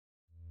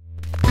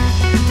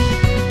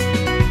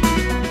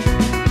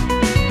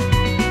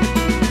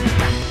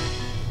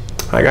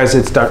Hi guys,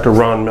 it's Dr.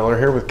 Ron Miller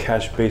here with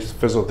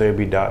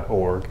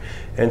cashbasedphysiotherapy.org,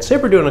 and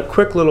today we're doing a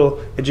quick little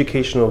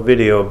educational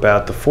video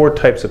about the 4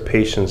 types of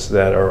patients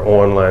that are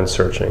online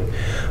searching.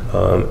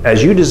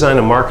 As you design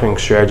a marketing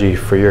strategy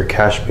for your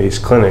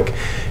cash-based clinic,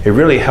 it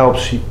really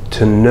helps you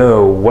to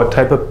know what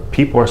type of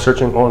people are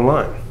searching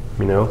online.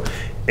 You know,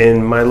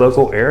 in my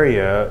local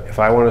area, if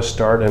I want to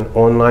start an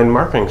online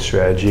marketing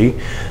strategy,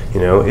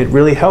 you know, it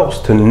really helps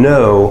to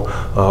know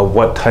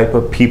what type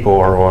of people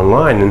are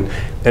online. And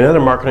in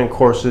other marketing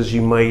courses,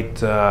 you might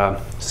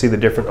see the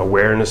different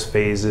awareness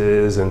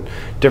phases and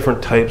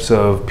different types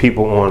of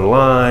people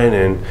online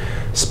and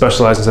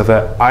specialize in stuff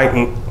that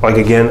I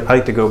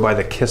like to go by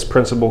the KISS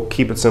principle,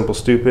 keep it simple,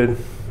 stupid.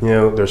 You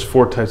know, there's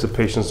 4 types of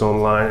patients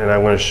online, and I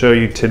want to show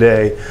you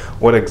today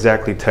what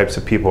exactly types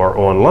of people are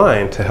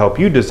online to help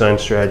you design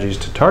strategies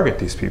to target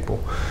these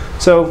people.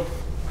 So,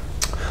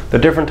 the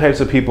different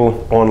types of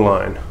people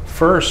online.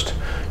 First,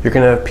 you're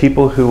going to have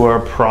people who are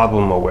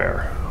problem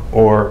aware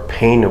or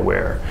pain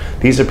aware.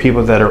 These are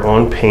people that are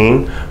on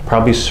pain,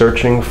 probably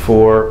searching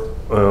for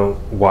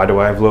why do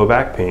I have low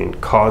back pain,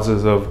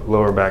 causes of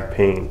lower back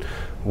pain,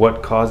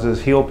 what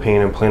causes heel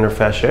pain and plantar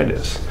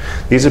fasciitis.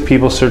 These are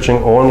people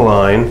searching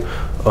online,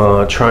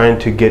 trying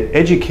to get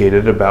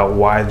educated about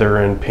why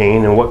they're in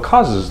pain and what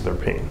causes their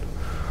pain.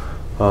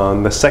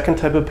 The second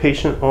type of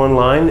patient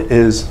online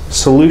is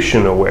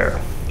solution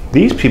aware.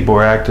 These people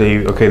are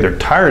actually, okay, they're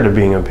tired of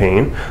being in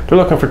pain, they're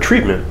looking for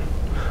treatment.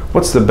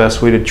 What's the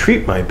best way to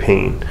treat my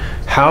pain?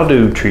 How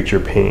to treat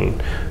your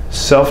pain?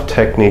 Self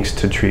techniques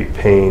to treat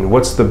pain.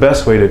 What's the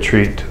best way to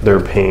treat their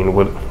pain?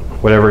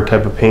 Whatever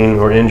type of pain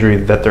or injury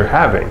that they're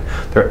having.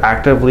 They're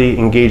actively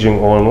engaging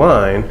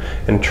online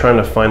and trying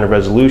to find a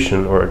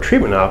resolution or a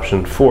treatment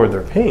option for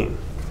their pain.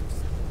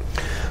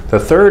 The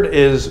third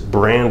is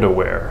brand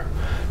aware.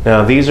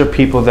 Now these are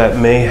people that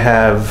may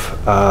have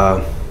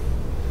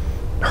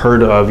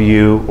heard of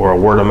you or a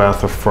word of mouth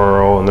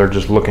referral, and they're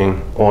just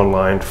looking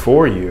online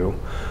for you.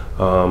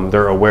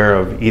 They're aware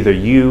of either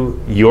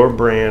you, your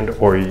brand,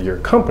 or your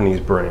company's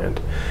brand.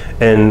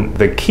 And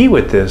the key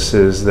with this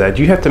is that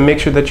you have to make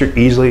sure that you're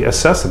easily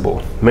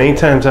accessible. Many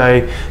times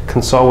I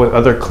consult with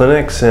other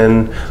clinics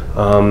and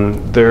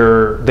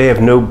they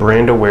have no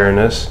brand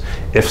awareness.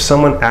 If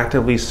someone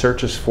actively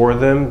searches for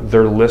them,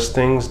 their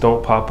listings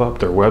don't pop up,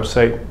 their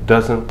website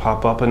doesn't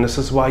pop up, and this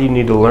is why you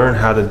need to learn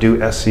how to do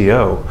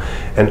SEO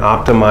and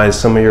optimize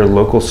some of your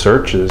local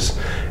searches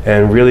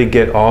and really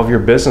get all of your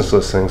business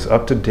listings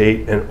up to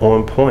date and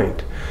on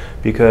point.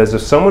 Because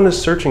if someone is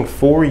searching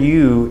for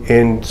you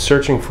and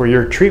searching for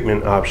your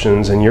treatment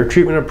options and your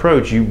treatment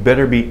approach, you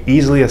better be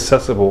easily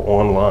accessible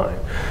online.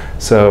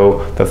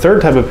 So the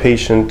third type of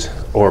patient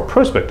or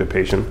prospective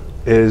patient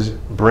is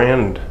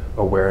brand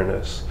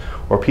awareness,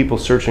 or people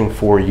searching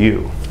for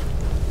you.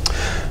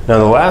 Now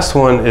the last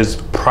one is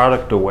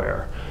product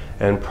aware.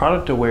 And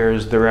product aware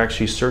is they're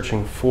actually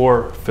searching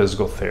for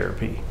physical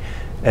therapy.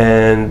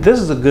 And this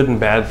is a good and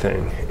bad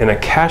thing. In a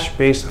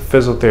cash-based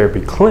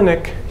physiotherapy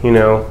clinic, you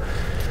know,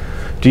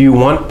 do you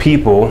want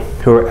people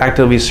who are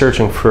actively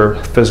searching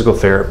for physical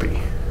therapy?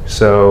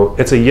 So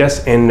it's a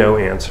yes and no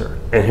answer,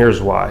 and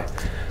here's why.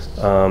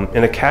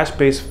 In a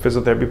cash-based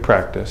physiotherapy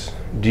practice,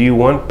 do you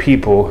want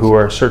people who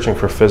are searching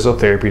for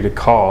physiotherapy to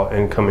call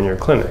and come in your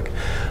clinic?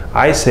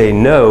 I say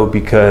no,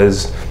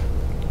 because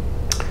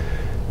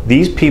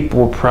these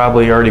people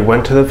probably already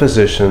went to the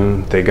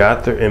physician, they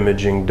got their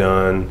imaging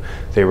done,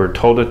 they were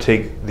told to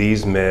take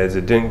these meds,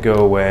 it didn't go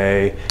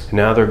away,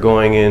 now they're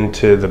going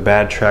into the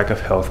bad track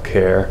of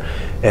healthcare,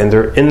 and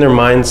they're in their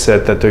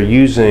mindset that they're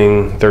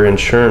using their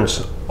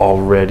insurance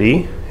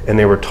already, and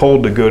they were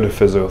told to go to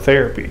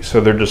physiotherapy.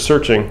 So they're just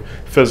searching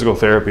physical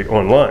therapy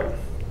online.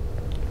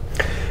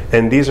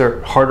 And these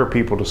are harder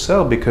people to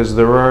sell because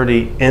they're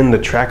already in the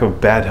track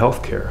of bad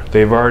healthcare.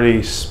 They've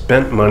already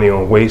spent money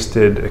on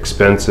wasted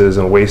expenses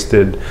and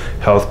wasted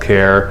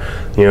healthcare.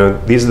 You know,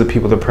 these are the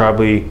people that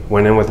probably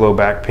went in with low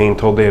back pain,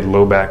 told they had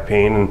low back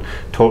pain, and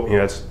told, you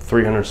know, it's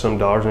 $300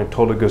 some, and they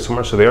told to go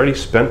somewhere. So they already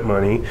spent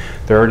money.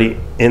 They're already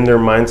in their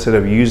mindset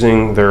of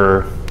using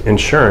their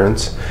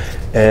insurance.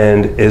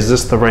 And is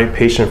this the right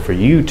patient for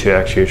you to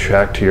actually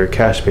attract to your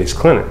cash-based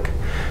clinic?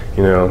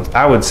 You know,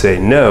 I would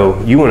say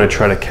no. You want to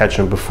try to catch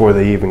them before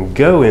they even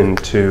go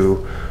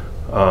into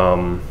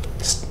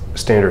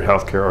standard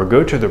healthcare or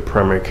go to their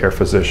primary care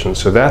physician.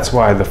 So that's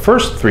why the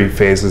first 3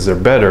 phases are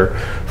better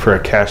for a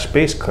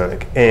cash-based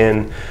clinic.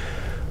 And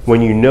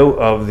when you know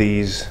of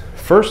these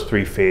first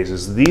 3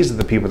 phases, these are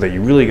the people that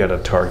you really got to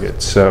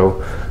target.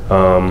 So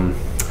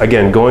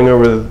again, going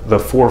over the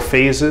 4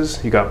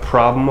 phases, you got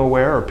problem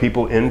aware, or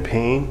people in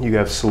pain. You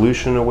have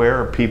solution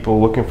aware, or people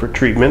looking for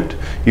treatment.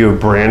 You have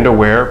brand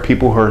aware,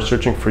 people who are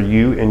searching for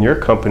you and your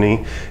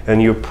company.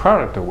 And you have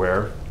product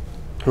aware,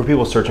 for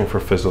people searching for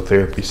physical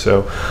therapy.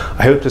 So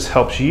I hope this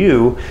helps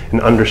you in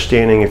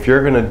understanding if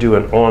you're going to do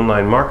an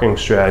online marketing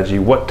strategy,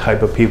 what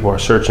type of people are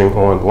searching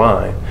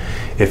online.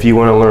 If you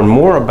want to learn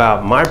more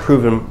about my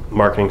proven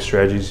marketing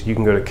strategies, you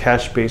can go to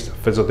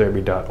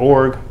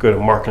cashbasedphysicaltherapy.org, go to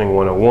Marketing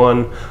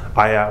 101.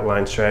 I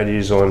outline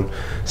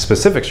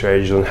specific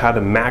strategies on how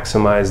to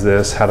maximize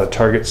this, how to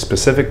target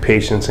specific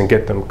patients and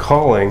get them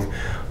calling,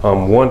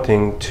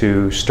 wanting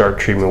to start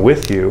treatment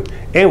with you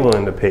and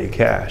willing to pay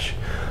cash.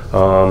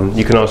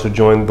 You can also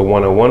join the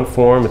 101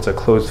 forum. It's a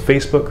closed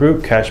Facebook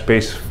group,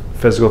 Cash-Based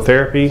Physical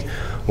Therapy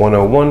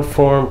 101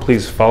 forum.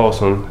 Please follow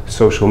us on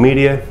social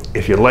media.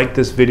 If you like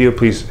this video,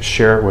 please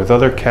share it with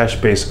other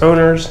cash-based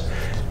owners.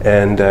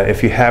 And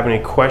if you have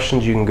any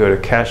questions, you can go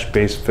to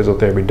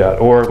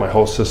cashbasedphysicaltherapy.org. My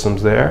whole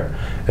system's there.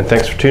 And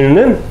thanks for tuning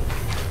in.